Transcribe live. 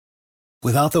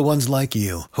Without the ones like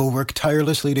you, who work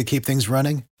tirelessly to keep things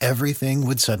running, everything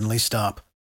would suddenly stop.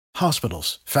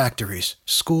 Hospitals, factories,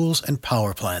 schools, and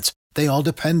power plants, they all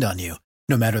depend on you.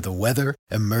 No matter the weather,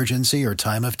 emergency, or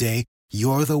time of day,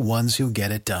 you're the ones who get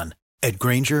it done. At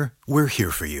Grainger, we're here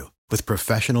for you with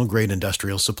professional-grade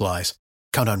industrial supplies.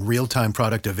 Count on real-time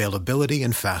product availability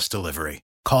and fast delivery.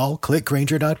 Call, click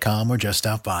Grainger.com, or just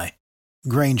stop by.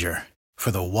 Grainger, for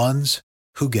the ones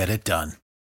who get it done.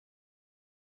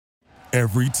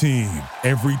 Every team,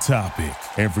 every topic,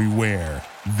 everywhere.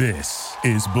 This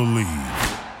is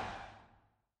Bleav.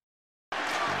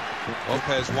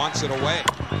 Lopez wants it away.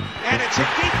 And it's a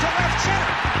deep to left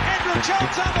center. Andrew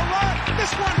Jones on the run.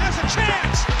 This one has a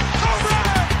chance. Home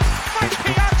run! Mike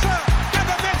Piazza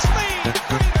and the Mets lead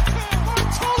 3-2.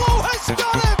 Bartolo has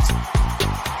done it!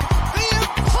 The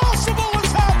impossible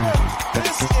has happened!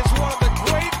 This is one of the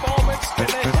great moments in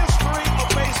the history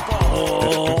of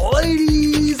baseball.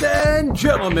 Ladies and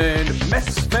gentlemen,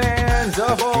 Mets fans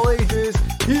of all ages,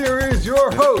 here is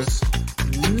your host,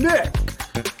 Nick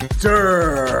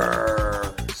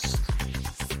Durst.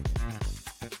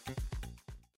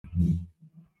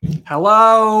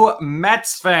 Hello,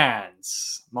 Mets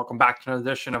fans. Welcome back to another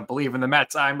edition of Bleav in the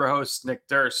Mets. I'm your host, Nick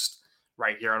Durst,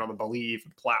 right here on all the Bleav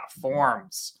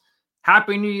platforms.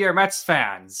 Happy New Year, Mets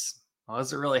fans. Well,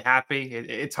 is it really happy?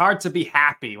 It's hard to be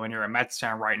happy when you're a Mets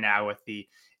fan right now with the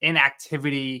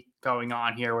inactivity going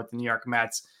on here with the New York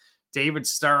Mets. David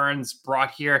Stearns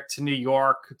brought here to New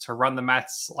York to run the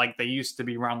Mets like they used to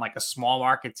be run, like a small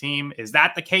market team. Is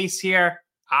that the case here?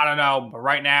 I don't know. But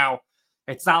right now,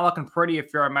 it's not looking pretty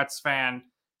if you're a Mets fan.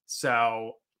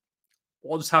 So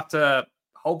we'll just have to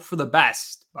hope for the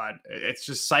best. But it's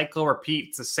just cycle, repeat.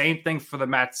 It's the same thing for the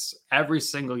Mets every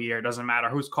single year. It doesn't matter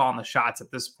who's calling the shots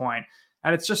at this point.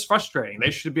 And it's just frustrating.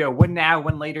 They should be a win now,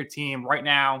 win later team. Right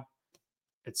now,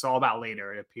 it's all about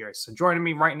later, it appears. So joining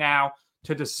me right now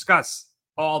to discuss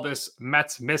all this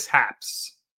Mets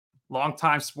mishaps,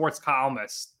 longtime sports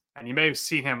columnist, and you may have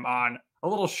seen him on a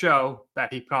little show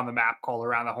that he put on the map called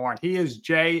Around the Horn. He is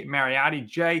Jay Mariotti.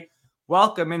 Jay,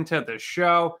 welcome into the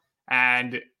show,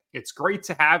 and it's great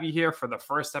to have you here for the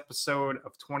first episode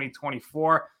of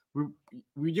 2024.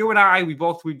 You and I,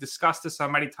 we've discussed this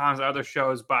on many times on other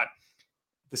shows, but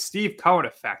the Steve Cohen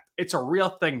effect, it's a real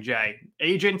thing, Jay.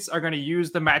 Agents are going to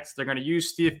use the Mets. They're going to use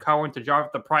Steve Cohen to drive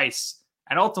up the price.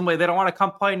 And ultimately, they don't want to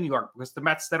come play in New York because the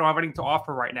Mets, they don't have anything to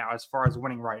offer right now as far as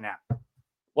winning right now.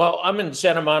 Well, I'm in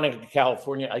Santa Monica,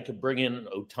 California. I could bring in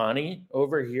Ohtani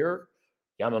over here,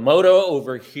 Yamamoto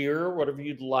over here, whatever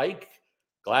you'd like.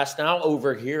 Glasnow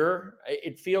over here.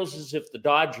 It feels as if the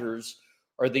Dodgers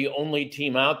are the only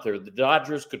team out there. The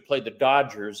Dodgers could play the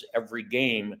Dodgers every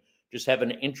game, just have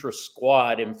an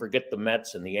intra-squad and forget the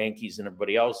Mets and the Yankees and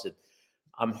everybody else.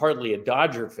 I'm hardly a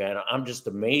Dodger fan. I'm just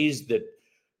amazed that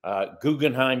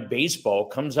Guggenheim Baseball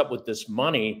comes up with this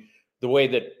money the way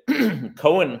that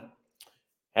Cohen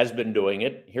has been doing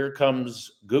it. Here comes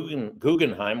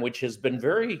Guggenheim, which has been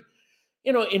very,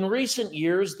 in recent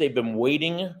years, they've been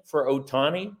waiting for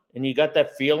Ohtani. And you got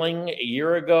that feeling a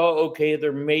year ago, okay,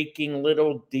 they're making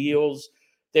little deals.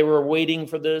 They were waiting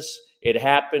for this. It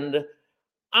happened.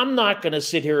 I'm not going to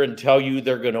sit here and tell you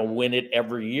they're going to win it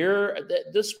every year.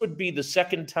 This would be the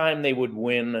second time they would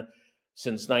win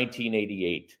since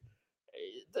 1988.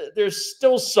 There's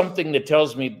still something that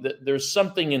tells me that there's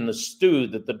something in the stew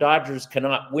that the Dodgers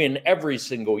cannot win every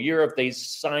single year. If they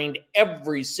signed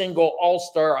every single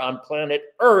all-star on planet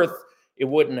Earth, it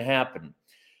wouldn't happen.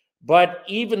 But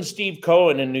even Steve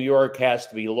Cohen in New York has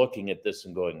to be looking at this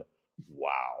and going,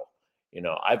 wow.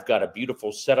 I've got a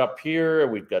beautiful setup here.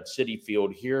 We've got Citi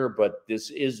Field here, but this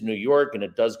is New York, and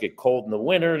it does get cold in the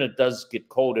winter, and it does get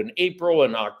cold in April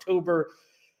and October.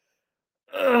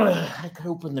 I could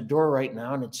open the door right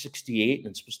now, and it's 68, and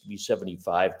it's supposed to be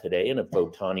 75 today. And if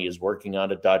Ohtani is working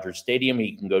out at Dodger Stadium,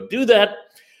 he can go do that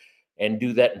and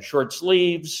do that in short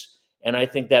sleeves. And I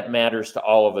think that matters to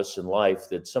all of us in life,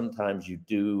 that sometimes you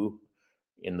do,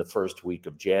 in the first week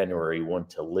of January, want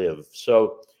to live.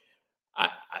 So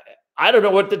I don't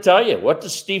know what to tell you. What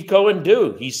does Steve Cohen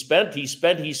do? He spent.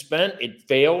 It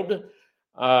failed.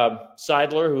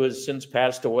 Seidler, who has since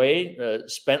passed away,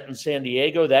 spent in San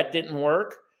Diego. That didn't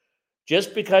work.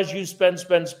 Just because you spend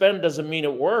doesn't mean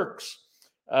it works.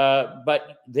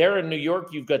 But there in New York,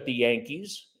 you've got the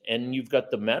Yankees and you've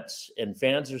got the Mets, and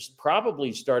fans are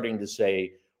probably starting to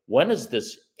say, when is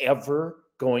this ever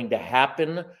going to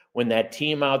happen, when that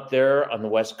team out there on the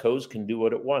West Coast can do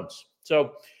what it wants?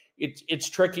 So it's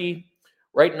tricky.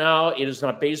 Right now, it is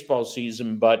not baseball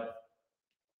season, but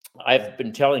I've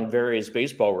been telling various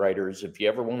baseball writers, if you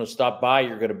ever want to stop by,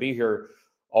 you're going to be here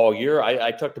all year.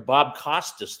 I talked to Bob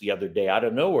Costas the other day out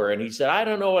of nowhere, and he said, I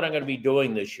don't know what I'm going to be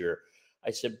doing this year. I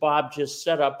said, Bob, just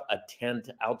set up a tent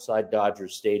outside Dodger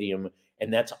Stadium,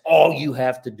 and that's all you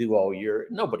have to do all year.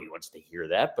 Nobody wants to hear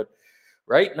that, but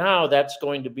right now that's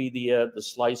going to be the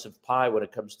slice of pie when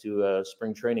it comes to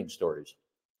spring training stories.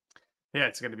 Yeah,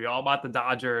 it's going to be all about the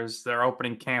Dodgers. They're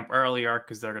opening camp earlier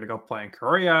because they're going to go play in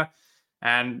Korea.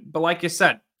 But like you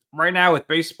said, right now with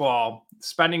baseball,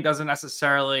 spending doesn't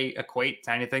necessarily equate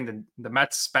to anything. The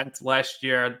Mets spent last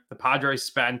year. The Padres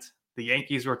spent. The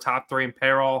Yankees were top 3 in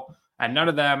payroll, and none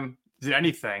of them did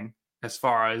anything as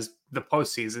far as the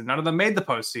postseason. None of them made the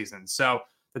postseason. So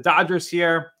the Dodgers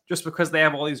here, just because they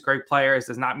have all these great players,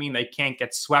 does not mean they can't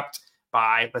get swept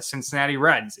by the Cincinnati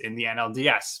Reds in the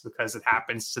NLDS, because it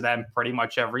happens to them pretty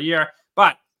much every year.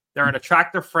 But they're an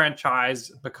attractive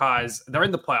franchise because they're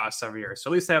in the playoffs every year. So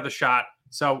at least they have the shot.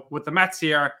 So with the Mets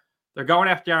here, they're going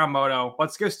after Yamamoto.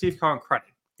 Let's give Steve Cohen credit.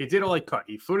 He did all he could.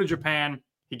 He flew to Japan.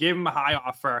 He gave him a high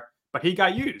offer, but he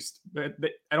got used.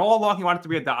 And all along, he wanted to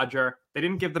be a Dodger. They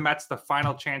didn't give the Mets the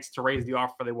final chance to raise the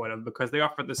offer they would have, because they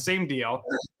offered the same deal.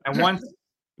 And once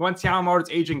Yamamoto's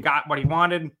agent got what he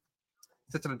wanted,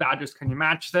 said to the Dodgers, can you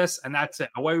match this? And that's it.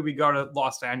 Away we go to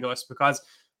Los Angeles, because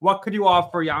what could you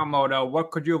offer Yamamoto?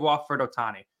 What could you have offered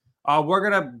Ohtani? We're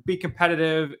going to be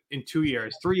competitive in 2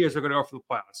 years. 3 years, we're going to go for the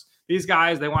playoffs. These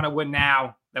guys, they want to win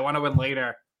now. They want to win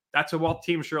later. That's what all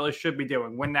teams really should be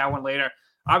doing. Win now, win later.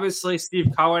 Obviously,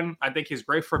 Steve Cohen, I think he's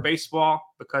great for baseball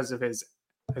because of his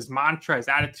mantra, his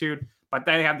attitude. But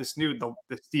they have this new, the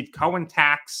Steve Cohen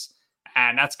tax,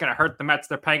 and that's going to hurt the Mets.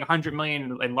 They're paying $100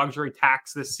 million in luxury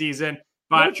tax this season.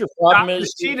 But your problem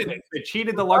is cheated it. They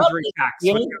cheated the luxury tax.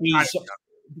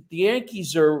 The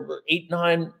Yankees are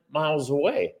 8-9 miles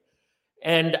away.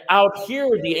 And out here,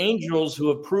 the Angels, who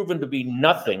have proven to be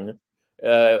nothing,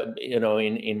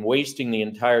 in wasting the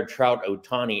entire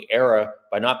Trout-Ohtani era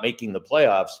by not making the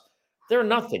playoffs, they're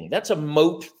nothing. That's a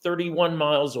moat 31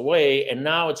 miles away, and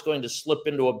now it's going to slip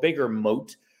into a bigger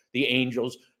moat, the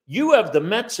Angels. You have the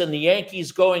Mets and the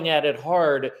Yankees going at it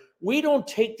hard. We don't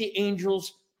take the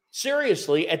Angels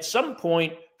seriously. At some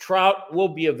point, Trout will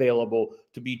be available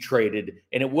to be traded,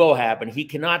 and it will happen. He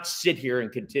cannot sit here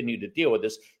and continue to deal with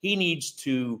this. He needs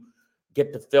to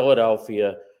get to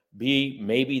Philadelphia.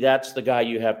 Maybe that's the guy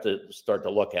you have to start to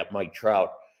look at, Mike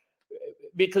Trout,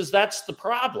 because that's the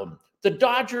problem. The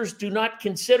Dodgers do not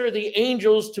consider the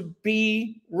Angels to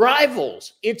be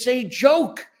rivals. It's a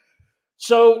joke.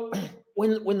 So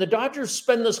when the Dodgers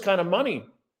spend this kind of money,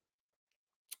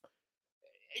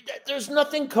 there's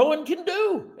nothing Cohen can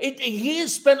do. He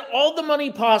has spent all the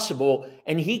money possible,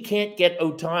 and he can't get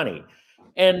Ohtani.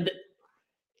 And,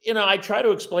 I try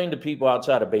to explain to people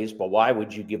outside of baseball, why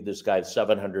would you give this guy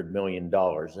 $700 million?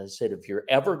 I said, if you're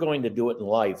ever going to do it in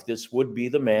life, this would be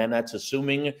the man. That's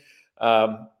assuming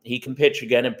he can pitch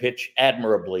again and pitch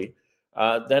admirably.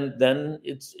 Then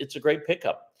it's a great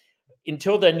pickup.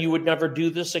 Until then, you would never do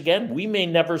this again. We may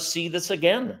never see this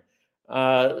again.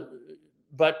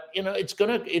 But it's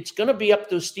gonna be up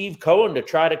to Steve Cohen to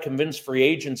try to convince free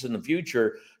agents in the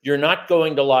future. You're not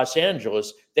going to Los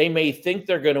Angeles. They may think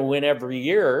they're going to win every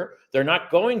year. They're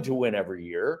not going to win every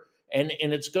year, and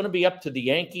it's going to be up to the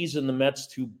Yankees and the Mets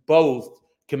to both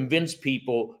convince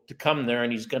people to come there.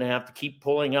 And he's going to have to keep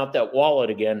pulling out that wallet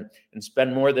again and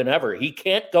spend more than ever. He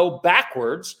can't go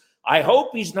backwards. I hope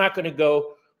he's not going to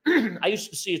go. I used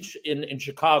to see it in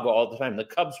Chicago all the time. The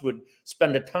Cubs would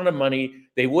spend a ton of money.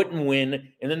 They wouldn't win,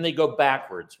 and then they go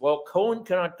backwards. Well, Cohen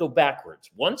cannot go backwards.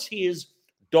 Once he is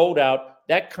doled out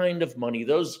that kind of money,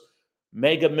 those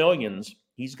mega millions,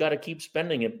 he's got to keep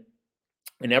spending it.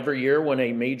 And every year when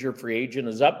a major free agent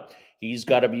is up, he's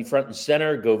got to be front and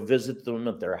center, go visit them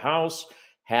at their house,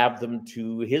 have them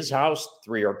to his house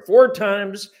 3 or 4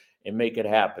 times, and make it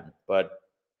happen. But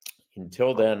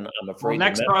until then, I'm afraid. Well,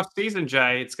 next off season,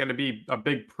 Jay, it's going to be a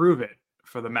big prove it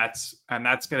for the Mets, and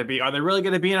that's going to be: are they really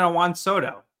going to be in a Juan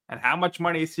Soto? And how much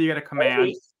money is he going to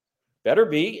command? Better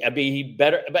be. I mean, he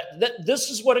better. But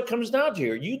this is what it comes down to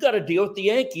here. You got to deal with the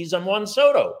Yankees on Juan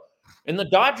Soto, and the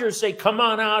Dodgers say, "Come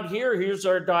on out here. Here's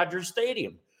our Dodger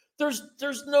Stadium." There's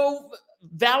no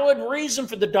valid reason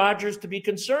for the Dodgers to be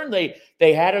concerned.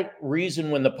 They had a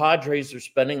reason when the Padres are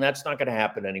spending. That's not going to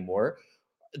happen anymore.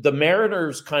 The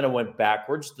Mariners kind of went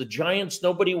backwards. The Giants,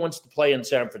 nobody wants to play in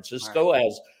San Francisco,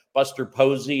 as Buster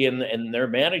Posey and their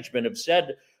management have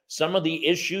said. Some of the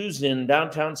issues in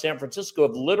downtown San Francisco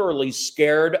have literally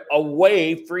scared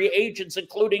away free agents,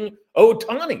 including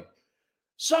Ohtani.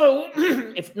 So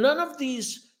if none of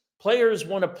these players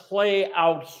want to play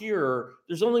out here,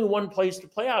 there's only one place to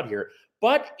play out here.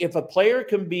 But if a player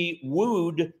can be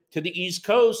wooed to the East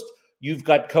Coast, You've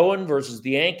got Cohen versus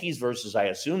the Yankees versus, I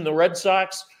assume, the Red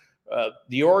Sox.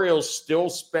 The Orioles still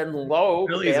spend low.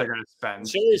 Phillies are going to spend.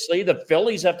 Seriously, the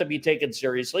Phillies have to be taken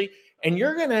seriously. And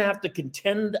you're going to have to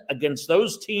contend against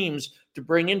those teams to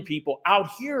bring in people.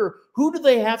 Out here, who do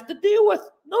they have to deal with?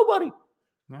 Nobody.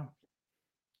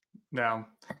 No.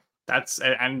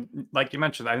 And like you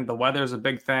mentioned, I think the weather is a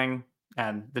big thing,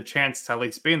 and the chance to at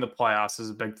least be in the playoffs is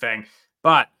a big thing.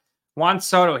 But Juan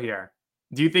Soto here,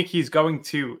 do you think he's going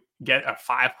to get a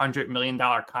 $500 million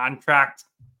contract?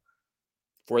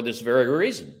 For this very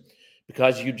reason,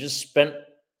 because you just saw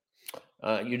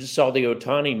the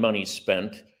Ohtani money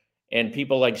spent, and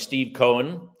people like Steve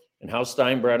Cohen and Hal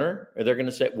Steinbrenner, they're going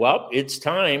to say, well, it's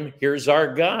time. Here's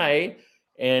our guy,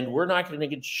 and we're not going to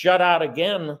get shut out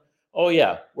again. Oh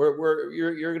yeah,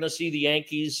 you're going to see the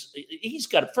Yankees. He's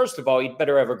got, first of all, he'd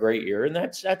better have a great year, and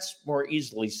that's more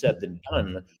easily said than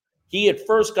done. He at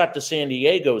first got to San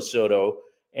Diego, Soto,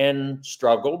 and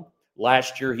struggled.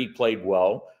 Last year he played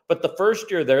well, but the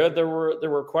first year there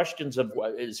were questions of,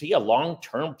 is he a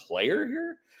long-term player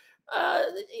here?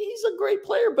 He's a great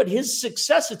player, but his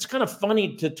success, it's kind of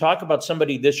funny to talk about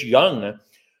somebody this young.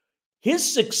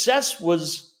 His success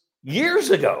was years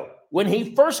ago when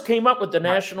he first came up with the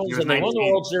Nationals and they won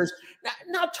the World Series.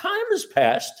 Now time has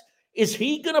passed. Is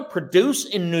he going to produce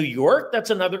in New York? That's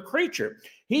another creature.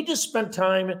 He just spent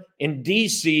time in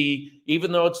D.C.,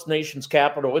 even though it's the nation's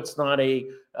capital. It's not a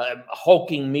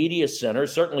hulking media center.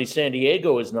 Certainly San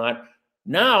Diego is not.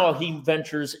 Now he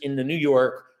ventures into New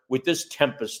York with this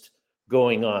tempest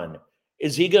going on.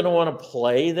 Is he going to want to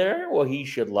play there? Well, he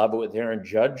should love it with Aaron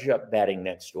Judge batting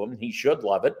next to him. He should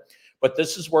love it. But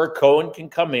this is where Cohen can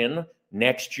come in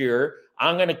next year.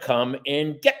 I'm going to come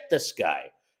and get this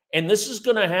guy. And this is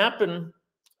going to happen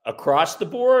across the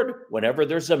board whenever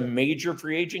there's a major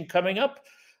free agent coming up.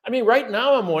 I mean, right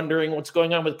now I'm wondering what's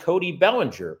going on with Cody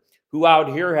Bellinger, who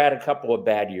out here had a couple of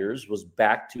bad years, was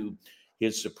back to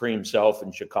his supreme self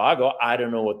in Chicago. I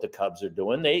don't know what the Cubs are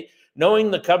doing.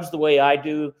 Knowing the Cubs the way I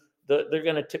do, they're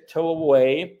going to tiptoe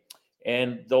away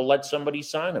and they'll let somebody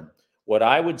sign him. What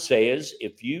I would say is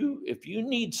if you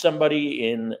need somebody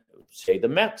in, say, the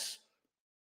Mets,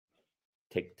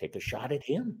 take a shot at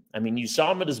him. I mean, you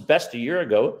saw him at his best a year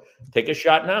ago. Take a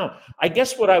shot now. I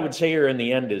guess what I would say here in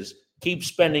the end is keep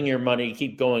spending your money,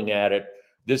 keep going at it.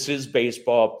 This is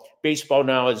baseball. Baseball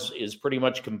now is pretty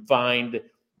much confined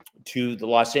to the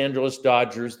Los Angeles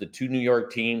Dodgers, the two New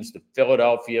York teams, the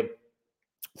Philadelphia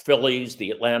Phillies,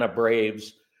 the Atlanta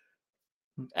Braves.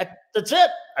 That's it.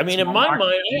 I mean, in my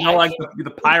mind, like the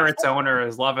Pirates owner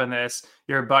is loving this.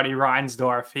 Your buddy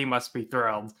Reinsdorf, he must be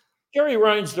thrilled. Jerry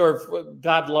Reinsdorf,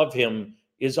 God love him,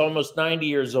 is almost 90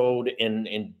 years old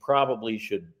and probably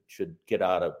should get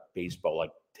out of baseball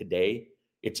like today.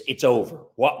 It's over.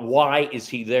 Why is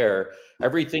he there?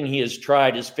 Everything he has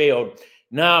tried has failed.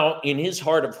 Now, in his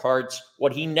heart of hearts,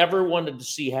 what he never wanted to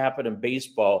see happen in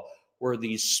baseball were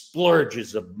these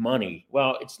splurges of money.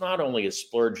 Well, it's not only a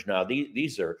splurge now.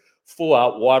 These are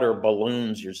full-out water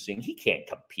balloons you're seeing. He can't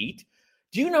compete.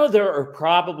 Do you know there are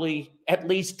probably at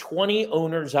least 20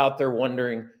 owners out there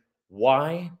wondering,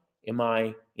 why am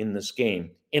I in this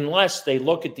game? Unless they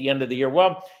look at the end of the year,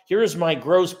 well, here's my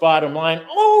gross bottom line.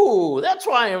 Oh, that's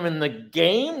why I'm in the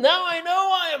game. Now I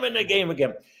know I am in the game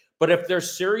again. But if they're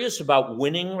serious about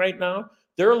winning right now,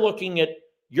 they're looking at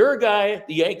your guy,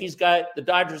 the Yankees guy, the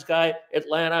Dodgers guy,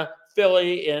 Atlanta,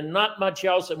 Philly, and not much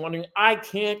else, and wondering, I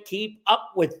can't keep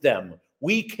up with them.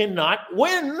 We cannot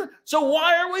win, so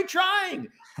why are we trying?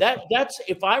 That's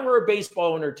if I were a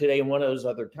baseball owner today in one of those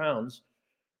other towns,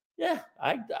 yeah,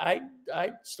 I'd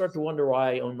start to wonder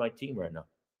why I own my team right now.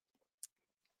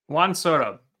 Juan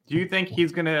Soto, do you think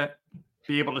he's going to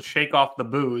be able to shake off the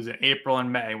booze in April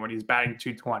and May when he's batting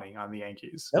 .220 on the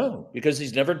Yankees? No, because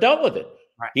he's never dealt with it.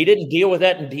 Right. He didn't deal with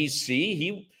that in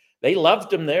D.C. They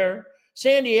loved him there.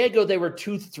 San Diego, they were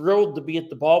too thrilled to be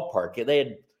at the ballpark.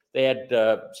 They had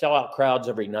sellout crowds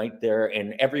every night there,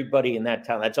 and everybody in that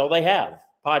town, that's all they have,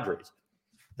 Padres.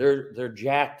 They're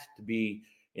jacked to be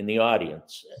in the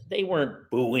audience. They weren't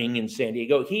booing in San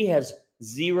Diego. He has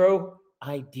zero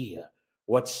idea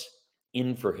what's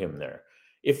in for him there.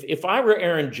 If I were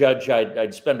Aaron Judge,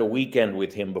 I'd spend a weekend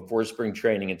with him before spring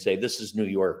training and say, this is New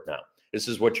York now. This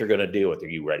is what you're going to deal with. Are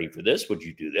you ready for this? Would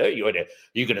you do that? Are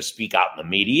you going to speak out in the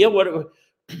media?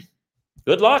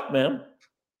 Good luck, man.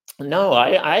 No,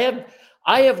 I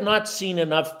have not seen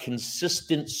enough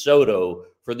consistent Soto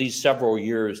for these several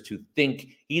years to think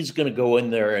he's going to go in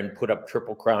there and put up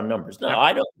Triple Crown numbers. No,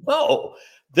 I don't know.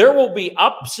 There will be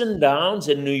ups and downs,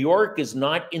 and New York is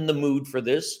not in the mood for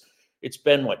this. It's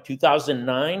been,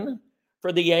 2009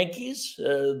 for the Yankees,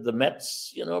 the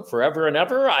Mets, forever and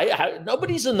ever.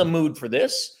 Nobody's in the mood for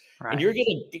this. Right. And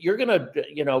you're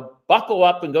gonna buckle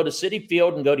up and go to Citi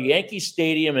Field and go to Yankee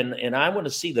Stadium, and I want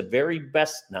to see the very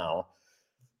best now.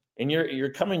 And you're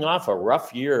coming off a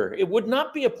rough year. It would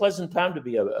not be a pleasant time to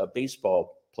be a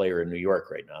baseball player in New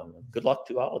York right now. Good luck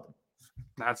to all of them.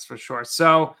 That's for sure.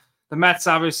 So the Mets,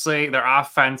 obviously, their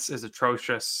offense is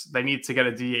atrocious. They need to get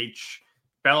a DH.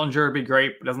 Bellinger would be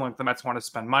great, but it doesn't look like the Mets want to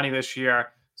spend money this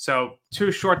year. So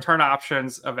 2 short-term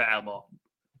options available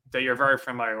that you're very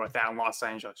familiar with out in Los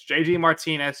Angeles. J.D.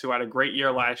 Martinez, who had a great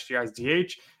year last year as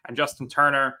DH, and Justin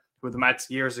Turner, who the Mets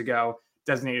years ago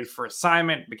designated for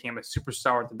assignment, became a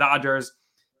superstar with the Dodgers.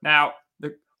 Now,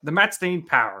 the Mets, they need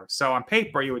power. So on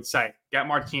paper, you would say, get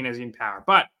Martinez in power.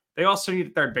 But they also need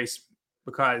a third baseman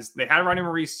because they had Ronnie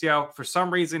Mauricio. For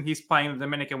some reason, he's playing the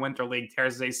Dominican Winter League,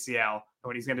 tears his ACL,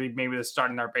 but he's going to be maybe the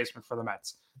starting third baseman for the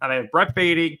Mets. Now they have Brett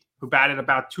Beatty, who batted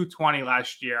about 220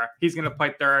 last year. He's going to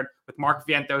play third with Mark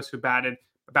Vientos, who batted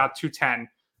about 210.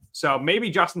 So maybe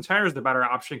Justin Turner is the better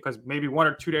option because maybe 1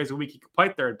 or 2 days a week he could play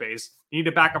third base. You need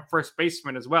a backup first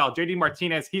baseman as well. JD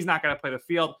Martinez, he's not going to play the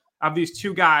field. Of these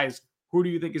 2 guys, who do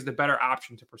you think is the better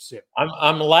option to pursue?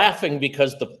 I'm laughing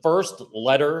because the first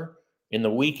letter in the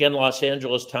weekend Los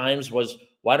Angeles Times was,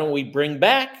 why don't we bring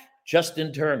back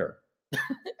Justin Turner?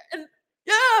 And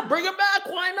yeah, bring him back.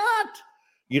 Why not?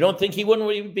 You don't think he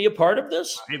wouldn't be a part of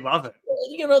this? I love it.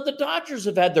 The Dodgers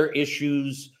have had their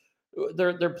issues.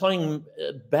 They're playing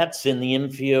Betts in the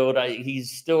infield.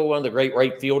 He's still one of the great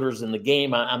right fielders in the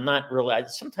game. I'm not really.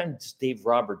 Sometimes Dave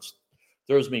Roberts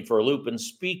throws me for a loop. And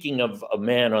speaking of a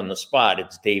man on the spot,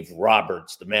 it's Dave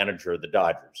Roberts, the manager of the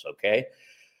Dodgers. Okay.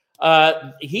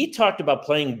 He talked about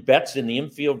playing Betts in the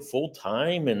infield full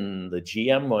time, and the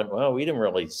GM went, well, we didn't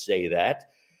really say that.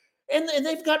 And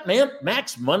they've got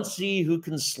Max Muncy, who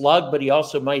can slug, but he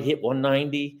also might hit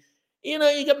 190.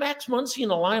 You got Max Muncy in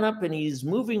the lineup, and he's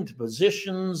moving to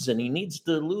positions, and he needs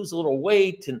to lose a little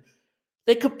weight. And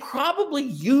they could probably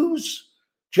use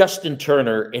Justin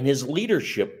Turner and his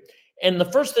leadership. And the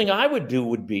first thing I would do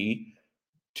would be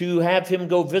to have him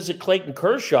go visit Clayton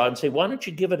Kershaw and say, why don't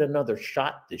you give it another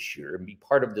shot this year and be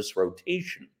part of this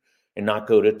rotation and not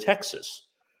go to Texas?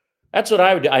 That's what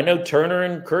I would do. I know Turner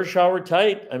and Kershaw were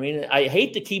tight. I mean, I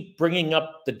hate to keep bringing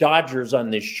up the Dodgers on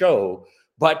this show,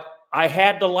 but I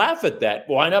had to laugh at that.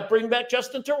 Why not bring back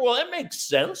Justin Turner? Well, that makes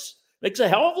sense. Makes a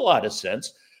hell of a lot of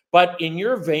sense. But in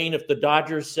your vein, if the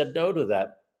Dodgers said no to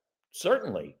that,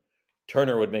 certainly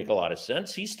Turner would make a lot of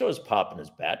sense. He still has pop in his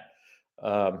bat.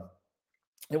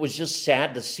 It was just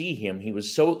sad to see him. He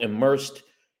was so immersed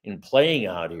in playing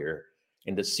out here.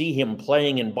 And to see him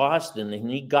playing in Boston, and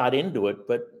he got into it,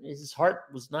 but his heart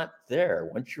was not there.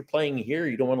 Once you're playing here,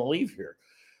 you don't want to leave here.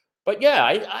 But yeah,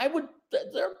 I would.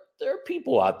 There are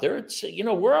people out there. It's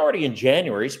we're already in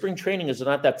January. Spring training is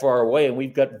not that far away, and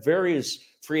we've got various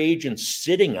free agents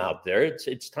sitting out there.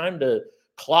 It's time to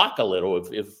clock a little.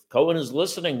 If Cohen is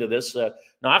listening to this,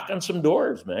 knock on some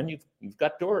doors, man. You've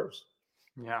got doors.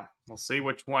 Yeah, we'll see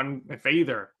which one, if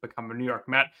either, become a New York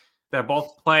Met. They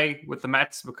both play with the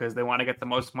Mets because they want to get the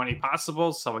most money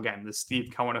possible. So again, the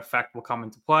Steve Cohen effect will come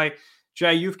into play.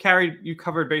 Jay, you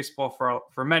covered baseball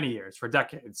for many years, for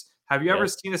decades. Have you ever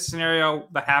seen a scenario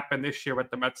that happened this year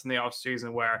with the Mets in the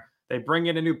offseason where they bring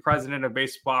in a new president of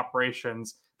baseball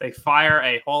operations, they fire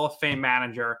a Hall of Fame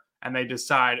manager, and they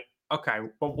decide, okay,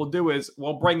 what we'll do is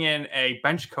we'll bring in a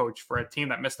bench coach for a team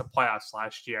that missed the playoffs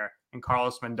last year in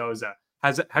Carlos Mendoza.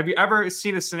 Have you ever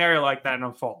seen a scenario like that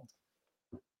unfold?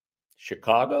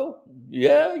 Chicago?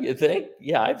 Yeah, you think?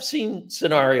 Yeah, I've seen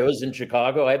scenarios in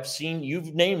Chicago. You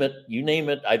name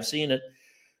it, I've seen it.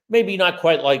 Maybe not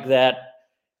quite like that.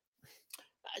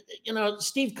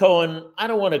 Steve Cohen,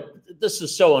 this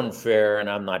is so unfair, and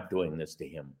I'm not doing this to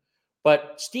him.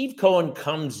 But Steve Cohen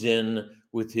comes in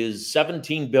with his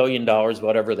 $17 billion,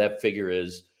 whatever that figure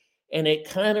is, and it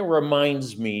kind of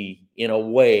reminds me, in a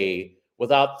way,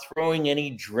 without throwing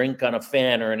any drink on a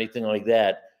fan or anything like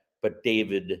that, but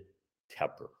David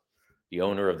Tepper, the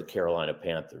owner of the Carolina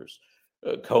Panthers.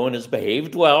 Cohen has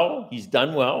behaved well. He's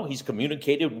done well. He's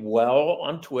communicated well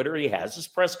on Twitter. He has his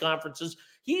press conferences.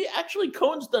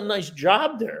 Cohen's done a nice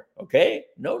job there. Okay.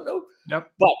 No.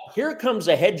 Yep. But here comes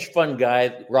a hedge fund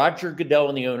guy Roger Goodell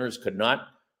and the owners could not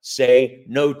say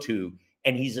no to.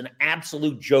 And he's an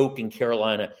absolute joke in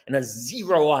Carolina and has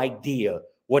zero idea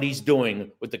what he's doing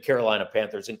with the Carolina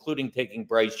Panthers, including taking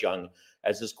Bryce Young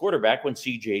as his quarterback when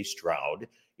C.J. Stroud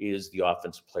is the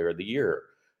offensive player of the year.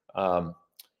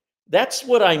 That's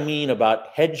what I mean about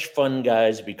hedge fund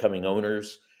guys becoming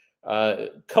owners.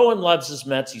 Cohen loves his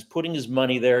Mets. He's putting his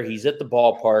money there. He's at the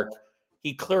ballpark.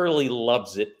 He clearly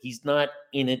loves it. He's not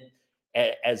in it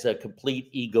as a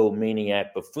complete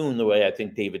egomaniac buffoon the way I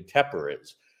think David Tepper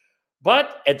is.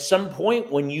 But at some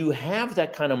point, when you have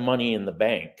that kind of money in the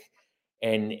bank,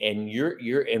 and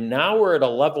now we're at a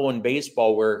level in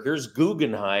baseball where here's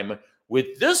Guggenheim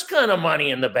with this kind of money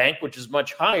in the bank, which is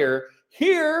much higher.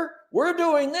 Here, we're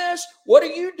doing this. What are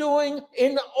you doing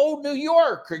in old New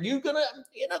York? Are you gonna,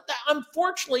 that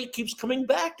unfortunately it keeps coming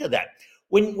back to that.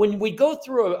 When we go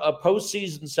through a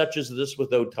postseason such as this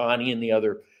with Ohtani and the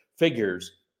other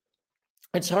figures,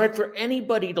 it's hard for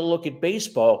anybody to look at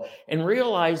baseball and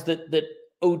realize that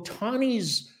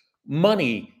Ohtani's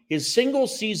money, his single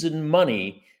season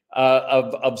money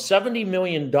of $70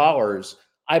 million,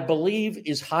 I Bleav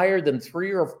is higher than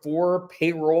 3 or 4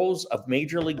 payrolls of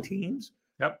major league teams.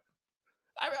 Yep.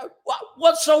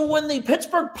 So when the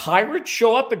Pittsburgh Pirates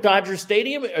show up at Dodger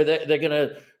Stadium, are they're going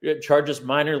to charge us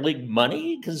minor league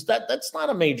money? Because that's not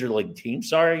a major league team.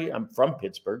 Sorry, I'm from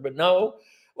Pittsburgh, but no.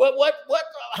 What?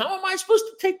 How am I supposed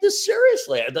to take this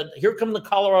seriously? Here come the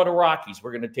Colorado Rockies.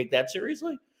 We're going to take that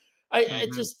seriously?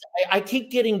 I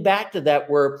keep getting back to that,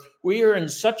 where we are in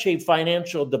such a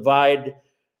financial divide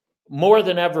more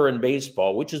than ever in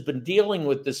baseball, which has been dealing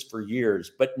with this for years.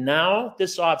 But now,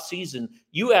 this offseason,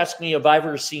 you ask me if I've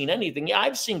ever seen anything. Yeah,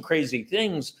 I've seen crazy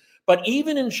things. But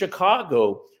even in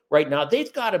Chicago right now,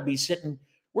 they've got to be sitting.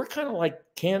 We're kind of like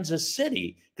Kansas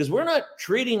City, because we're not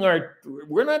treating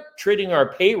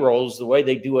our payrolls the way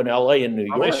they do in LA and New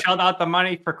York. They shelled out the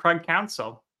money for Craig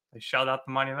Counsell. They shelled out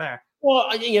the money there. Well,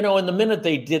 and the minute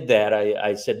they did that,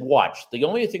 I said, watch. The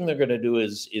only thing they're going to do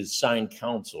is sign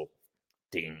Counsell.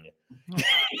 Ding.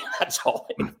 That's all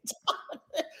they've done.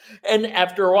 And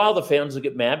after a while, the fans will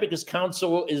get mad because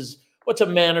Counsell is, what's a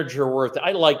manager worth?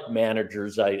 I like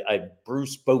managers.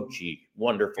 Bruce Bochy,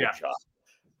 wonderful job.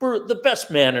 The best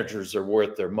managers are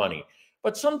worth their money.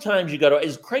 But sometimes you got to,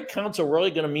 is Craig Counsell really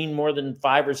going to mean more than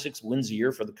 5 or 6 wins a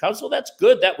year for the Council? That's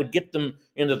good. That would get them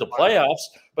into the playoffs.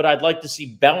 But I'd like to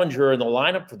see Bellinger in the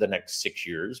lineup for the next 6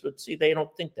 years. But see, they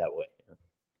don't think that way.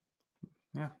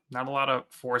 Yeah, not a lot of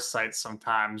foresight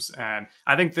sometimes. And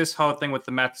I think this whole thing with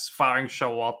the Mets firing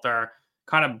Showalter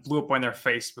kind of blew up in their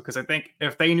face, because I think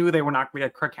if they knew they were not going to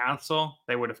get Craig Counsell,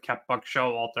 they would have kept Buck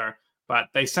Showalter. But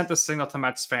they sent a signal to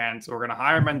Mets fans: we're going to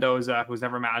hire Mendoza, who's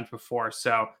never managed before.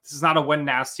 So this is not a win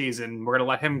now season. We're going to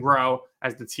let him grow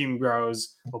as the team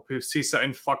grows. We'll see some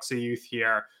influx of youth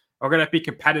here. We're going to be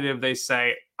competitive, they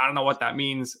say. I don't know what that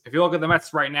means. If you look at the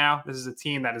Mets right now, this is a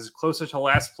team that is closer to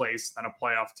last place than a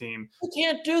playoff team. You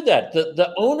can't do that.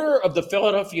 The owner of the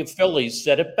Philadelphia Phillies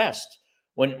said it best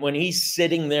when he's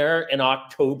sitting there in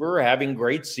October having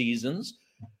great seasons.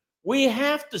 We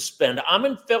have to spend. I'm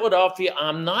in Philadelphia.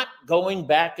 I'm not going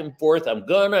back and forth. I'm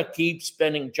going to keep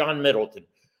spending. John Middleton.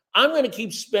 I'm going to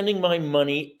keep spending my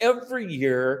money every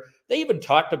year. They even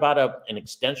talked about an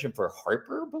extension for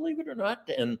Harper, believe it or not.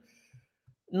 And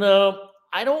no,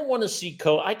 I don't want to see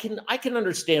I can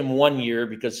understand 1 year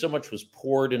because so much was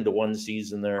poured into one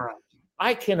season there. Right.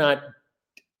 I cannot.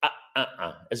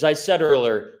 As I said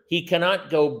earlier, he cannot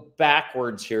go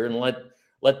backwards here and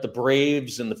let the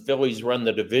Braves and the Phillies run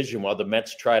the division while the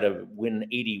Mets try to win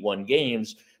 81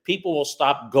 games. People will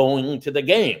stop going to the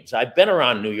games. I've been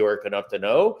around New York enough to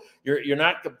know you're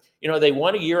not. They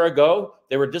won a year ago.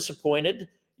 They were disappointed.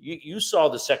 You saw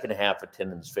the second half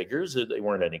attendance figures. They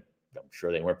weren't any. I'm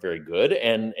sure they weren't very good.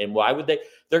 And why would they?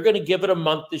 They're going to give it a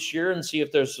month this year and see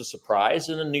if there's a surprise.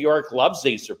 And New York loves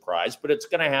a surprise, but it's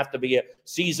going to have to be a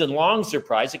season-long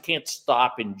surprise. It can't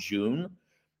stop in June.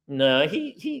 No,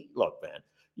 look, man.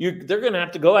 They're going to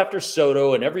have to go after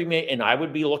Soto and I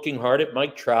would be looking hard at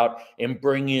Mike Trout and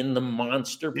bring in the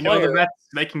monster player. The Mets,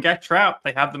 they can get Trout.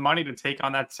 They have the money to take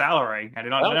on that salary, and you're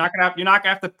not going to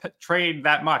have to trade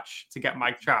that much to get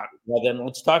Mike Trout. Well, then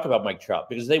let's talk about Mike Trout,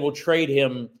 because they will trade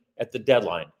him at the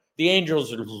deadline. The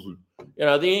Angels are,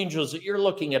 you're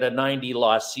looking at a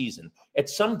 90-loss season. At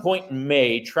some point in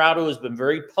May, Trout, who has been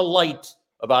very polite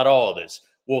about all of this,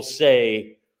 will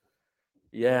say,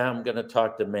 yeah, I'm going to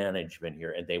talk to management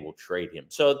here, and they will trade him.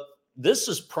 So this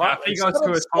is probably. If he goes to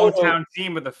his hometown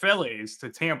team with the Phillies to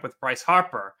team up with Bryce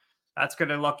Harper, that's going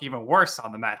to look even worse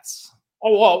on the Mets.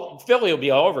 Oh, well, Philly will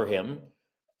be all over him.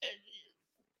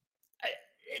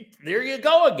 There you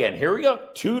go again. Here we go.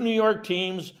 2 New York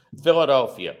teams,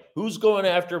 Philadelphia. Who's going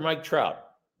after Mike Trout?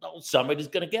 Well, somebody's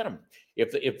going to get him.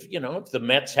 If the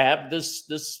Mets have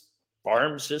this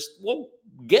farm system, well,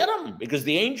 get him, because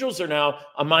the Angels are now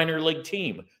a minor league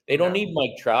team. They don't need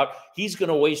Mike Trout. He's going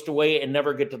to waste away and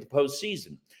never get to the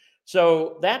postseason.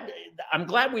 So I'm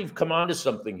glad we've come on to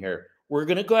something here. We're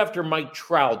going to go after Mike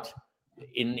Trout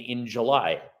in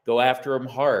July. Go after him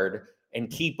hard. and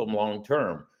keep him long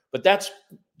term. But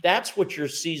that's what your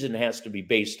season has to be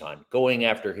based on, going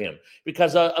after him.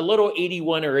 Because a little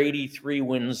 81 or 83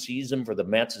 win season for the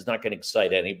Mets is not going to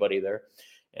excite anybody there.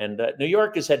 And New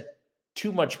York has had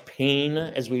too much pain,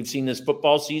 as we've seen this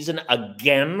football season.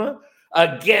 Again,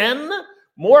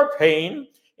 more pain.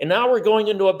 And now we're going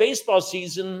into a baseball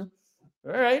season.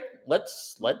 All right,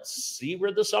 let's see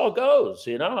where this all goes.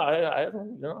 The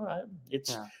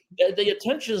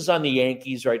attention is on the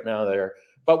Yankees right now there,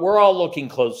 but we're all looking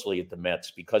closely at the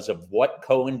Mets because of what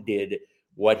Cohen did,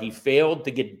 what he failed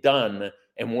to get done,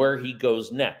 and where he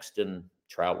goes next. And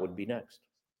Trout would be next.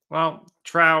 Well,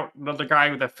 Trout, another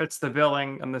guy that fits the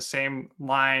billing on the same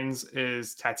lines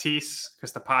is Tatis,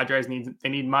 because the Padres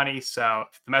need money. So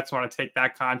if the Mets want to take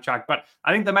that contract, but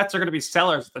I think the Mets are going to be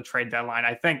sellers at the trade deadline.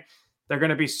 I think they're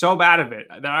going to be so bad of it,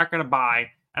 they're not going to buy.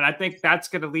 And I think that's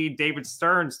going to lead David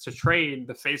Stearns to trade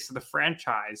the face of the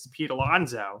franchise, Pete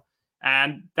Alonso.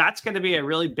 And that's going to be a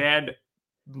really bad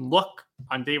look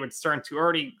on David Stearns, who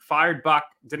already fired Buck,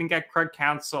 didn't get Craig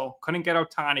Counsell, couldn't get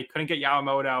Ohtani, couldn't get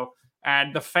Yamamoto.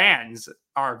 And the fans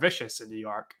are vicious in New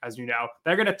York, as you know.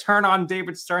 They're going to turn on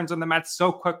David Stearns and the Mets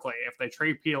so quickly if they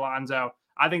trade Pete Alonso.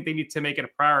 I think they need to make it a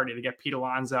priority to get Pete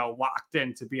Alonso locked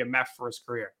in to be a Met for his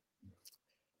career.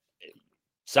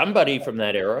 Somebody from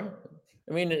that era.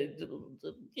 I mean,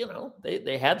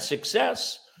 they had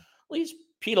success. At least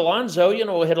Pete Alonso,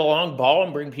 will hit a long ball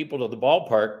and bring people to the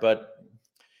ballpark. But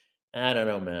I don't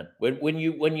know, man. When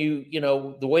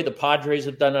you the way the Padres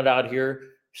have done it out here,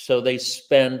 so they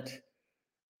spent.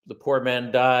 The poor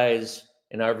man dies,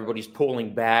 and now everybody's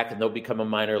pulling back, and they'll become a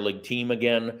minor league team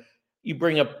again. You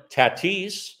bring up Tatis,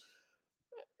 he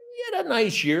had a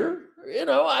nice year.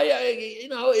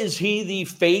 Is he the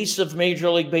face of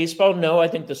Major League Baseball? No, I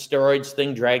think the steroids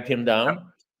thing dragged him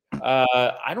down.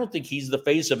 I don't think he's the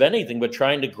face of anything but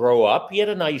trying to grow up. He had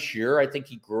a nice year. I think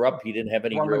he grew up. He didn't have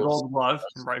any real Gold Glove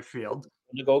in right field.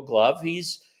 The Gold Glove.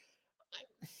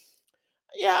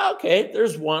 Okay.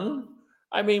 There's one.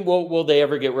 I mean, will they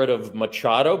ever get rid of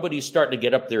Machado? But he's starting to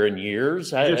get up there in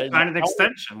years. He just signed an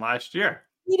extension last year.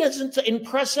 He doesn't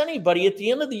impress anybody. At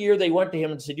the end of the year, they went to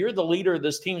him and said, "You're the leader of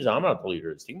this team." He said, "I'm not the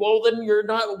leader of this team." Well, then you're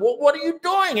not. Well, what are you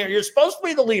doing here? You're supposed to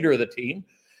be the leader of the team.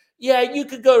 Yeah, you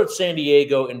could go to San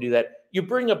Diego and do that. You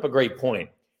bring up a great point,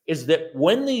 is that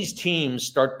when these teams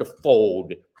start to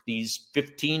fold, these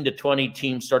 15 to 20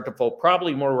 teams start to fold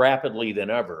probably more rapidly than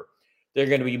ever. They're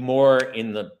going to be more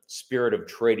in the spirit of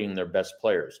trading their best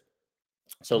players.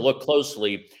 So look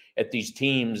closely at these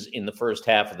teams in the first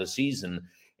half of the season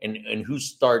and who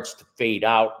starts to fade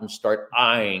out and start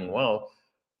eyeing. Well,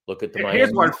 look at the Miami.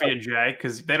 Here's one for you, Jay,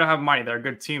 because they don't have money. They're a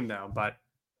good team, though. But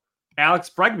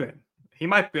Alex Bregman, he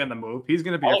might be on the move. He's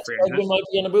going to be a free agent. Might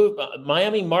be on the move.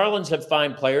 Miami Marlins have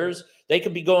fine players. They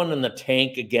could be going in the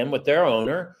tank again with their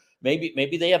owner.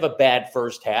 Maybe they have a bad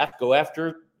first half. Go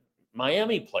after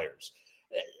Miami players.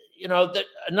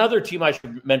 Another team I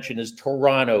should mention is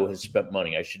Toronto has spent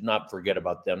money. I should not forget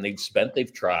about them.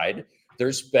 They've tried,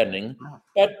 they're spending,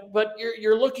 but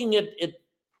you're looking at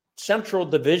central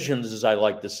divisions, as I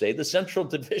like to say. The central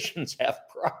divisions have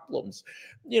problems.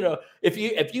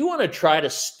 If you want to try to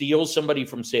steal somebody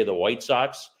from, say, the White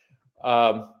Sox,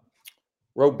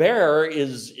 Robert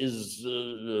is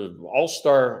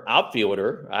all-star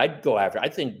outfielder. I'd go after. I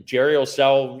think Jerry will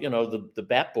sell, the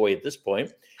bat boy at this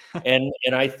point. And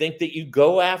I think that you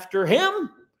go after him.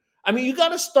 I mean, you got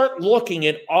to start looking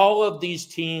at all of these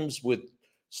teams with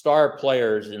star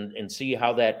players and see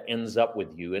how that ends up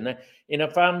with you. And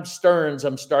if I'm Stearns,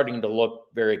 I'm starting to look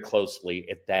very closely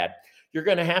at that. You're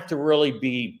going to have to really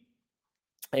be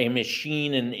a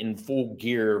machine in full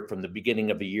gear from the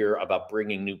beginning of the year about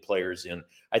bringing new players in.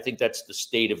 I think that's the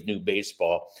state of new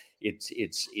baseball.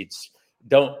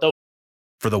 Don't.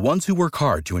 For the ones who work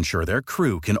hard to ensure their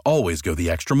crew can always go the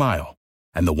extra mile,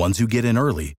 and the ones who get in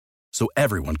early so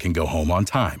everyone can go home on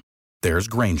time, there's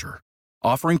Grainger,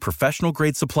 offering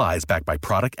professional-grade supplies backed by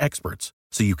product experts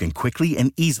so you can quickly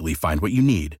and easily find what you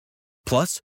need.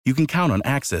 Plus, you can count on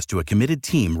access to a committed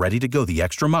team ready to go the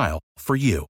extra mile for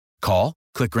you. Call,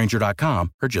 click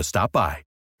Grainger.com, or just stop by.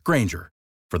 Grainger,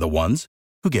 for the ones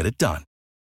who get it done.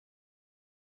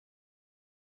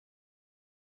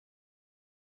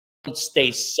 Stay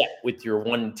set with your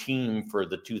one team for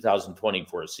the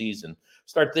 2024 season.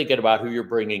 Start thinking about who you're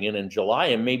bringing in July,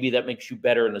 and maybe that makes you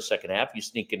better in the second half. You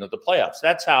sneak into the playoffs.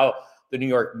 That's how the New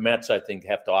York Mets, I think,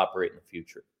 have to operate in the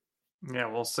future. Yeah,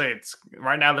 we'll see.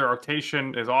 Right now, the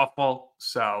rotation is awful,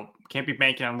 so can't be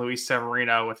banking on Luis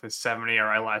Severino with his 70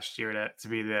 RI last year to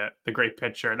be the great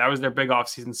pitcher. That was their big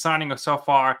offseason signing so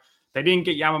far. They didn't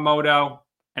get Yamamoto,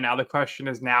 and now the question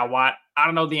is now what? I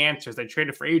don't know the answers. They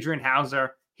traded for Adrian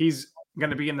Hauser. He's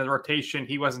going to be in the rotation.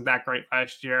 He wasn't that great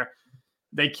last year.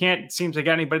 They can't seem to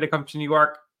get anybody to come to New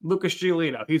York. Lucas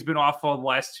Giolito, he's been awful the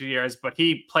last 2 years, but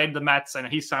he played the Mets and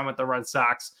he signed with the Red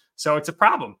Sox. So it's a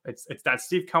problem. It's that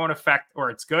Steve Cohen effect, or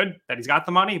it's good that he's got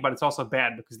the money, but it's also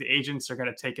bad because the agents are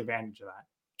going to take advantage of that.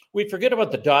 We forget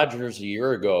about the Dodgers a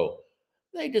year ago.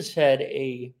 They just had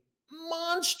a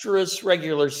monstrous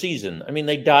regular season. I mean,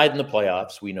 they died in the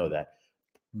playoffs. We know that.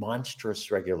 Monstrous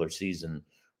regular season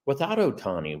without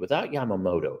Ohtani, without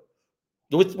Yamamoto.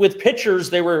 With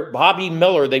pitchers, they were Bobby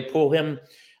Miller. They pull him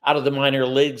out of the minor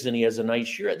leagues, and he has a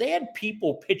nice year. They had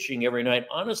people pitching every night.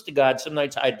 Honest to God, some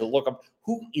nights I had to look up,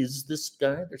 who is this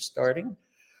guy they're starting?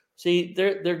 See,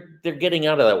 they're getting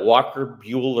out of that. Walker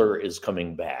Buehler is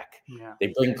coming back. Yeah.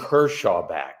 They bring Kershaw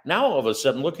back. Now, all of a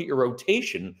sudden, look at your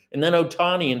rotation, and then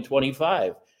Ohtani in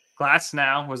 25. Glass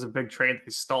now was a big trade.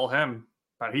 They stole him,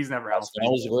 but he's never healthy. That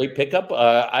was a great pickup.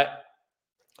 I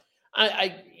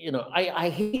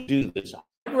hate to do this.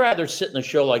 I'd rather sit in a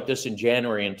show like this in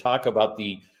January and talk about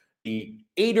the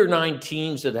 8 or 9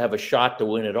 teams that have a shot to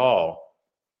win it all.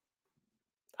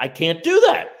 I can't do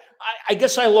that. I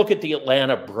guess I look at the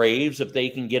Atlanta Braves, if they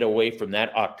can get away from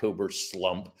that October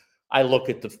slump. I look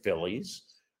at the Phillies.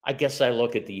 I guess I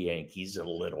look at the Yankees a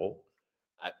little.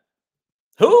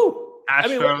 Who?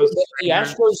 Astros. The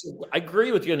Astros, I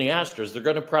agree with you on the Astros. They're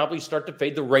going to probably start to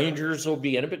fade. The Rangers will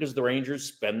be in it because the Rangers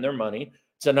spend their money.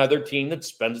 It's another team that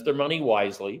spends their money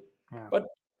wisely. Yeah. But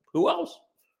who else?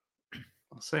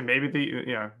 I'll say maybe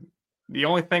the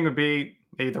only thing would be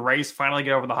maybe the Rays finally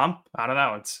get over the hump. I don't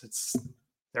know. It's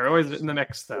they're always in the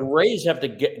mix though. The Rays have to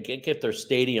get their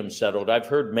stadium settled. I've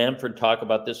heard Manfred talk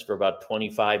about this for about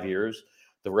 25 years.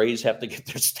 The Rays have to get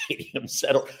their stadium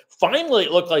settled. Finally,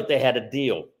 it looked like they had a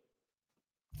deal.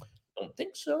 Don't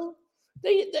think so.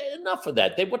 They enough of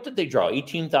that. What did they draw?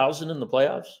 18,000 in the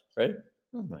playoffs, right?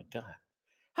 Oh my God.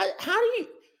 How do you?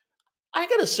 I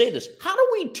got to say this. How do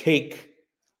we take?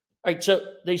 All right, so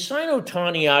they sign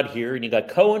Ohtani out here, and you got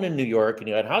Cohen in New York, and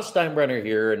you got Steinbrenner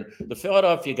here, and the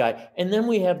Philadelphia guy, and then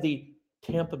we have the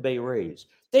Tampa Bay Rays.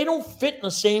 They don't fit in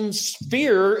the same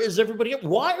sphere as everybody else.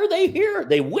 Why are they here?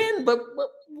 They win, but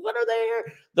what are they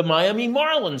here? The Miami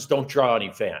Marlins don't draw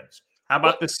any fans. How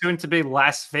about the soon-to-be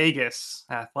Las Vegas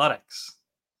Athletics?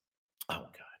 Oh,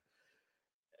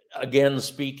 God. Again,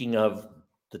 speaking of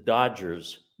the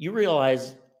Dodgers, you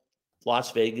realize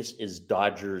Las Vegas is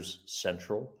Dodgers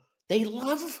Central. They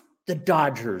love the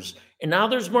Dodgers. And now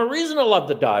there's more reason to love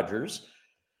the Dodgers.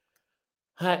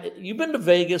 You've been to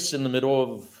Vegas in the middle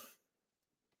of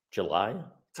July?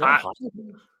 All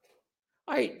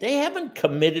right. They haven't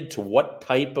committed to what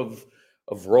type of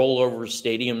rollover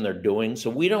stadium they're doing. So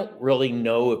we don't really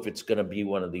know if it's going to be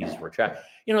one of these retract.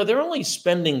 They're only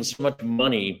spending so much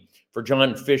money for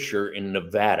John Fisher in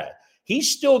Nevada. He's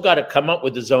still got to come up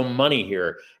with his own money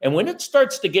here. And when it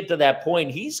starts to get to that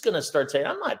point, he's going to start saying,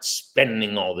 I'm not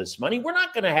spending all this money. We're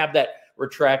not going to have that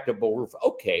retractable roof.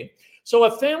 Okay. So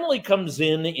a family comes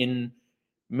in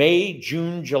May,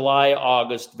 June, July,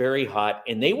 August, very hot,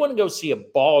 and they want to go see a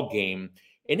ball game.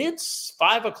 And it's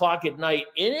 5:00 at night,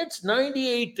 and it's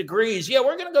 98 degrees. Yeah,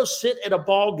 we're going to go sit at a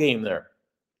ball game there.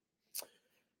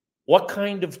 What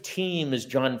kind of team is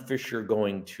John Fisher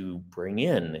going to bring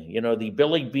in? The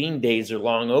Billy Bean days are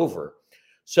long over.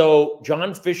 So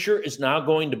John Fisher is now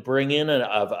going to bring in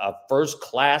a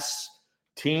first-class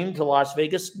team to Las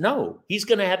Vegas? No, he's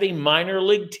going to have a minor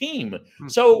league team.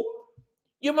 So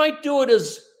you might do it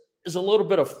as a little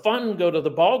bit of fun, go to the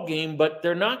ball game, but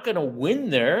they're not going to win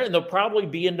there, and they'll probably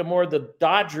be into more of the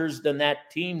Dodgers than that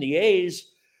team, the A's.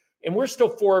 And we're still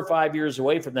 4 or 5 years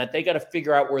away from that. They got to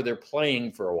figure out where they're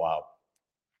playing for a while.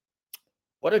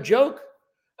 What a joke.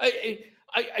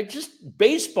 I just,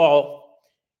 baseball,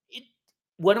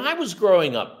 when I was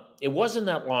growing up, it wasn't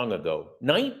that long ago.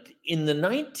 In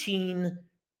the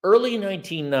early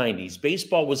 1990s,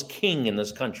 baseball was king in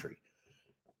this country.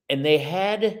 And they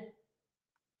had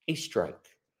a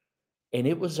strike. And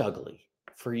it was ugly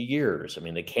for years. I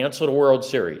mean, they canceled a World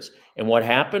Series. And what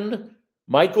happened?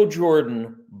 Michael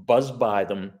Jordan buzzed by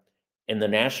them, and the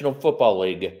National Football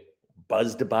League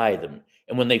buzzed by them.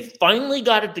 And when they finally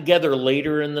got it together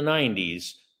later in the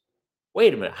 90s,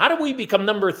 wait a minute, how do we become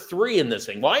number 3 in this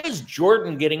thing? Why is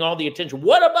Jordan getting all the attention?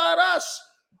 What about us?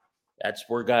 That's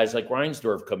where guys like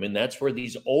Reinsdorf come in. That's where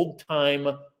these old-time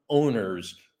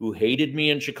owners who hated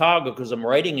me in Chicago because I'm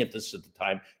writing at this at the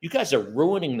time, you guys are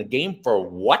ruining the game for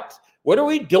what? What are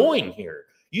we doing here?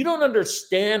 You don't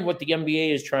understand what the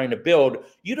NBA is trying to build.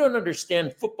 You don't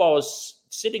understand football is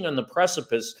sitting on the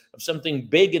precipice of something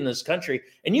big in this country.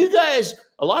 And you guys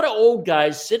a lot of old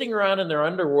guys sitting around in their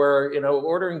underwear,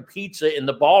 ordering pizza in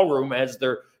the ballroom as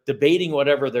they're debating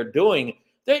whatever they're doing.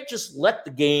 They just let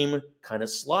the game kind of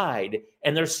slide,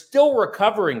 and they're still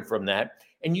recovering from that.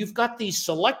 And you've got these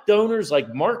select owners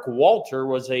like Mark Walter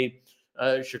was a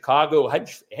Chicago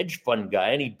hedge fund guy,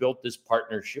 and he built this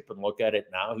partnership, and look at it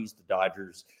now. He's the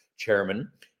Dodgers chairman,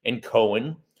 and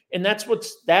Cohen. And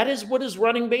that is what is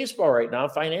running baseball right now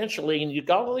financially. And you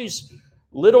got all these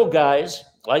little guys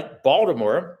like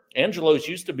Baltimore. Angelos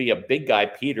used to be a big guy,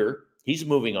 Peter. He's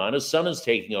moving on. His son is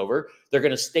taking over. They're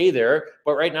going to stay there.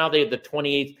 But right now they have the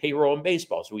 28th payroll in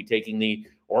baseball. So we taking the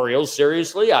Orioles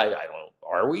seriously? I don't know.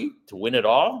 Are we to win it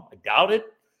all? I doubt it.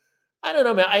 I don't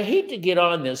know, man. I hate to get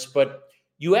on this, but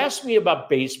you asked me about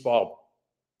baseball.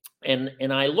 And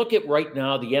I look at right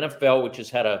now the NFL, which has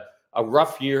had a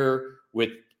rough year with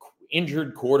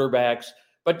injured quarterbacks.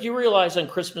 But you realize on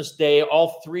Christmas Day,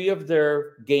 all three of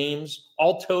their games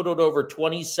all totaled over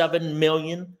 27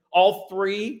 million. All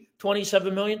three,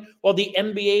 27 million. While the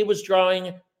NBA was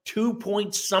drawing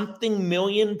 2-point-something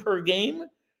million per game.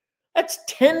 That's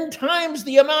 10 times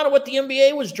the amount of what the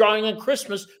NBA was drawing on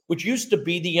Christmas, which used to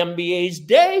be the NBA's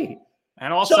day.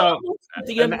 And also,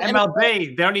 the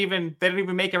MLB, they don't even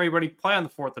make everybody play on the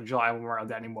 4th of July when we're on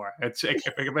that anymore. If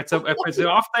it's an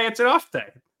off day, it's an off day.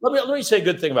 Let me say a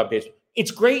good thing about baseball.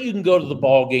 It's great you can go to the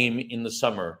ball game in the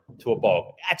summer to a ball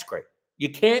game. That's great. You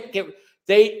can't get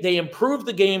they improved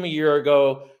the game a year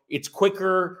ago. It's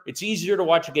quicker. It's easier to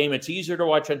watch a game. It's easier to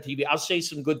watch on TV. I'll say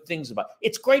some good things about it.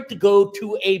 It's great to go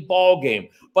to a ball game.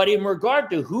 But in regard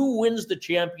to who wins the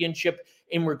championship,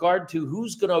 in regard to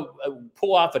who's going to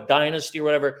pull off a dynasty or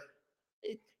whatever,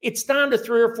 it's down to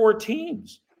 3 or 4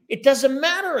 teams. It doesn't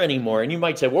matter anymore. And you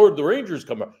might say, well, where'd the Rangers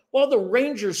come up? Well, the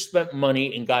Rangers spent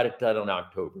money and got it done in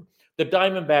October. The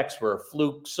Diamondbacks were a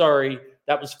fluke. Sorry,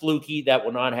 that was fluky. That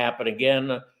will not happen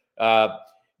again.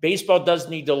 Baseball does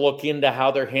need to look into how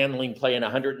they're handling playing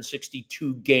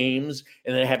 162 games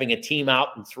and then having a team out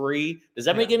in 3. Does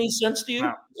that make any sense to you?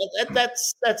 No.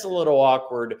 That's a little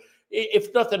awkward.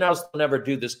 If nothing else, they'll never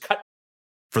do this cut.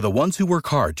 For the ones who work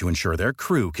hard to ensure their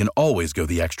crew can always go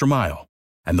the extra mile,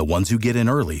 and the ones who get in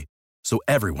early so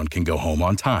everyone can go home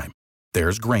on time,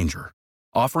 there's Grainger,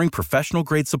 offering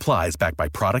professional-grade supplies backed by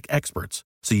product experts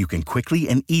so you can quickly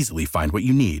and easily find what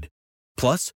you need.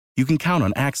 Plus, you can count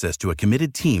on access to a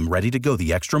committed team ready to go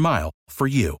the extra mile for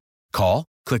you. Call,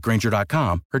 click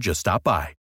Grainger.com, or just stop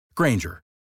by. Grainger,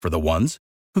 for the ones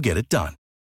who get it done.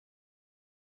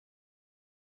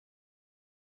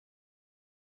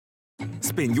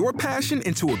 Spin your passion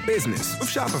into a business with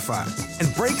Shopify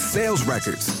and break sales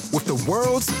records with the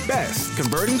world's best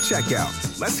converting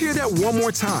checkout. Let's hear that one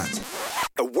more time.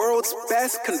 The world's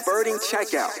best converting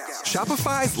checkout.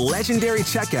 Shopify's legendary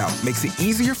checkout makes it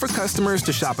easier for customers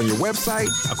to shop on your website,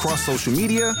 across social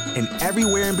media, and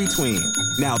everywhere in between.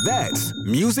 Now that's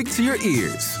music to your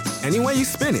ears. Any way you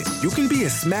spin it, you can be a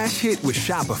smash hit with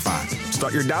Shopify.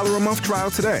 Start your $1 a month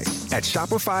trial today at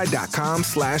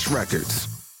shopify.com/records.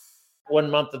 1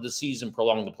 month of the season,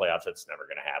 prolong the playoffs. That's never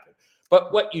going to happen.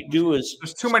 But what you do is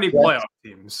there's too many playoff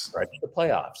teams. Right, the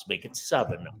playoffs, make it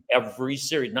 7 every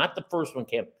series. Not the first one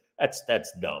can't. That's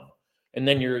dumb. And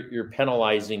then you're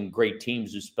penalizing great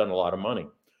teams who spend a lot of money.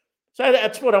 So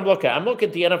that's what I'm looking at. I'm looking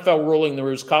at the NFL ruling the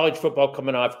roost. College football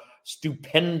coming off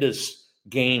stupendous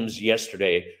games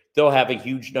yesterday. They'll have a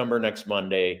huge number next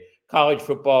Monday. College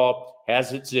football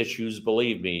has its issues,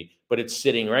 believe me, but it's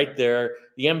sitting right there.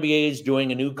 The NBA is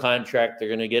doing a new contract. They're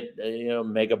going to get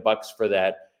mega bucks for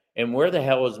that. And where the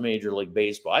hell is Major League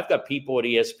Baseball? I've got people at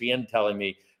ESPN telling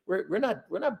me we're not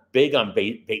big on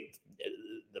the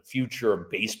future of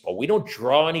baseball. We don't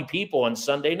draw any people on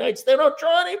Sunday nights. They don't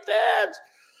draw any fans.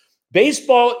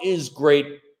 Baseball is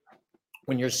great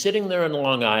when you're sitting there in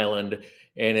Long Island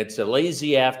and it's a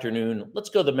lazy afternoon. Let's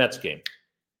go to the Mets game.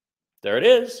 There it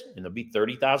is. And there'll be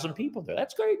 30,000 people there.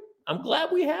 That's great. I'm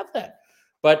glad we have that.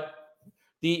 But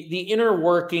the inner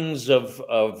workings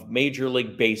of Major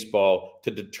League Baseball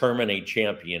to determine a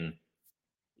champion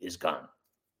is gone.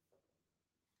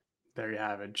 There you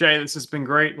have it. Jay, this has been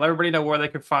great. Let everybody know where they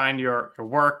can find your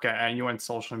work and you on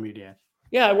social media.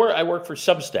 Yeah, I work for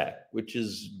Substack, which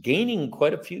is gaining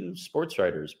quite a few sports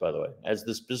writers, by the way. As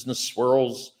this business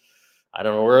swirls, I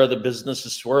don't know where the business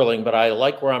is swirling, but I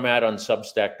like where I'm at on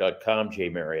Substack.com, Jay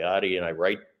Mariotti, and I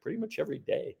write pretty much every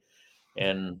day.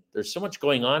 And there's so much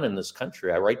going on in this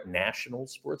country. I write national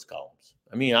sports columns.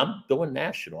 I mean, I'm going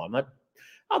national.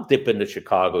 I'll dip into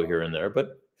Chicago here and there,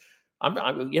 but I'm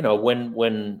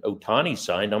when Ohtani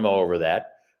signed, I'm all over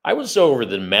that. I was over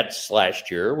the Mets last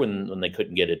year when they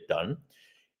couldn't get it done.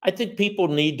 I think people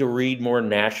need to read more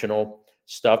national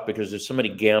stuff because there's so many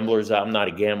gamblers. I'm not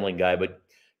a gambling guy, but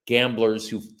gamblers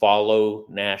who follow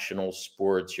national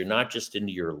sports. You're not just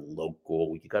into your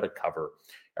local. You got to cover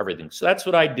everything. So that's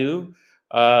what I do.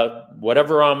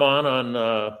 Whatever I'm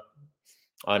on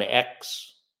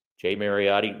X, Jay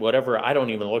Mariotti, whatever. I don't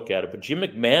even look at it, but Jim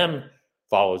McMahon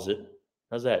follows it.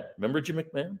 How's that? Remember Jim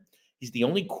McMahon? He's the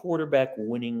only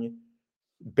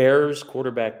Bears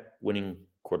quarterback winning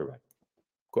quarterback.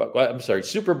 I'm sorry,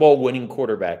 Super Bowl winning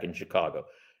quarterback in Chicago,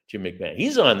 Jim McMahon.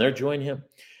 He's on there. Join him.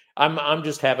 I'm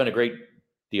just having a great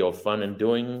deal of fun and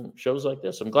doing shows like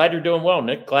this. I'm glad you're doing well,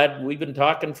 Nick. Glad we've been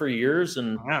talking for years,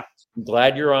 and I'm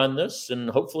glad you're on this. And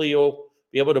hopefully you'll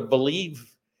be able to Bleav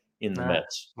in the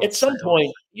Mets. At some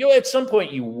point, you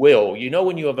will. You know,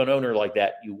 when you have an owner like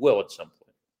that, you will at some point.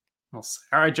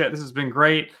 All right, Jet, this has been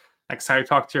great. Next time you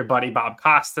talk to your buddy Bob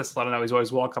Costas, let him know he's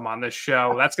always welcome on this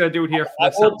show. That's going to do it here.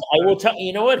 I will tell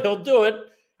you know what, he'll do it,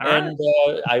 and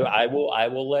I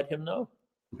will let him know.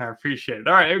 I appreciate it.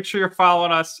 All right, make sure you're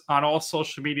following us on all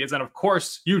social medias, and of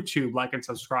course YouTube. Like and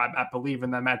subscribe at Bleav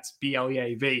in the Mets,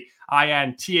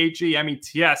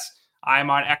 BLEAVINTHEMETS. I'm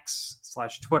on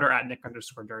X/Twitter at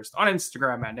Nick_Durst, on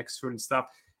Instagram at Nick's Food and Stuff.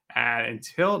 And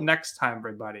until next time,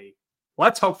 everybody,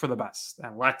 let's hope for the best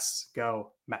and let's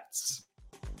go Mets.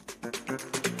 Near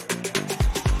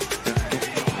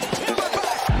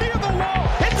the wall.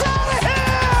 It's out of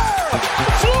here!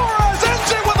 Flores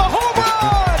ends it with a home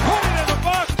run! Put it in the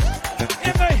books,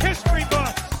 in the history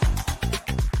books.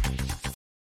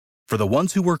 For the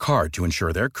ones who work hard to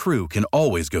ensure their crew can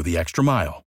always go the extra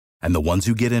mile, and the ones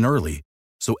who get in early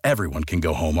so everyone can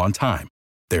go home on time,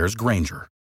 there's Grainger,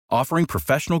 offering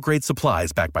professional-grade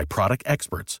supplies backed by product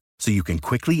experts so you can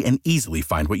quickly and easily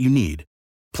find what you need.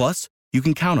 Plus, you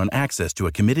can count on access to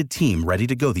a committed team ready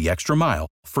to go the extra mile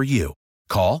for you.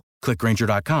 Call, click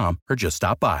Grainger.com, or just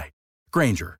stop by.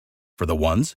 Grainger, for the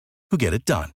ones who get it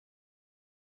done.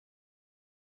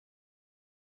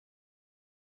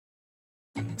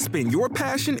 Spin your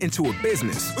passion into a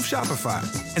business with Shopify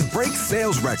and break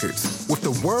sales records with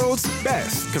the world's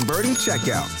best converting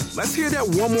checkout. Let's hear that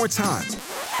one more time.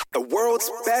 The world's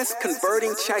best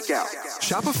converting checkout.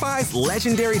 Shopify's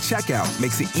legendary checkout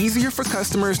makes it easier for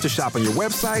customers to shop on your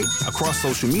website, across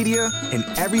social media, and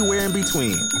everywhere in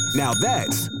between. Now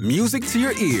that's music to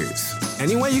your ears.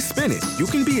 Any way you spin it, you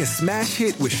can be a smash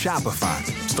hit with Shopify.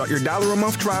 Start your $1 a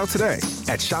month trial today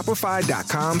at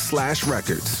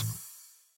shopify.com/records.